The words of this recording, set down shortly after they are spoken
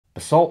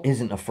Basalt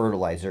isn't a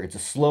fertilizer, it's a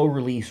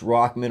slow-release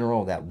rock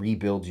mineral that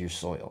rebuilds your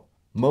soil.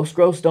 Most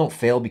growths don't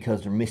fail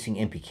because they're missing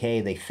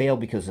NPK, they fail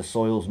because the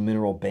soil's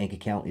mineral bank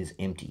account is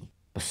empty.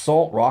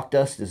 Basalt rock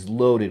dust is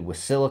loaded with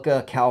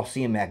silica,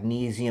 calcium,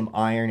 magnesium,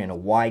 iron, and a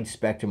wide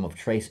spectrum of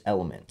trace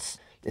elements.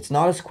 It's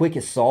not as quick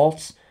as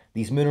salts.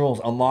 These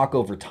minerals unlock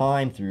over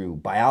time through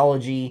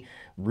biology,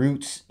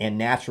 roots, and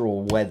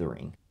natural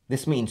weathering.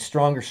 This means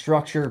stronger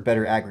structure,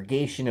 better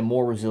aggregation, and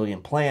more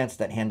resilient plants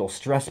that handle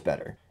stress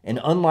better.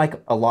 And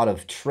unlike a lot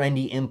of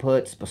trendy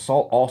inputs,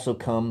 basalt also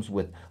comes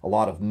with a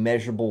lot of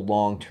measurable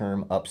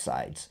long-term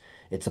upsides.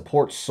 It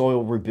supports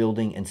soil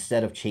rebuilding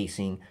instead of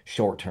chasing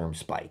short-term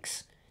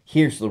spikes.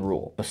 Here's the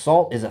rule.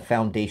 Basalt is a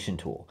foundation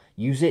tool.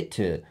 Use it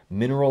to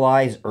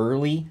mineralize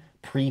early,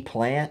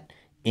 pre-plant,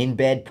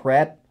 in-bed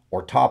prep,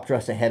 or top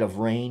dress ahead of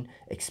rain,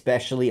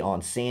 especially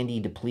on sandy,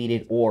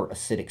 depleted, or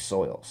acidic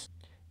soils.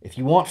 If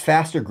you want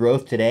faster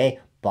growth today,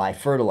 buy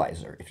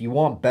fertilizer. If you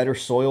want better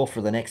soil for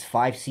the next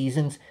 5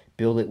 seasons,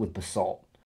 build it with basalt.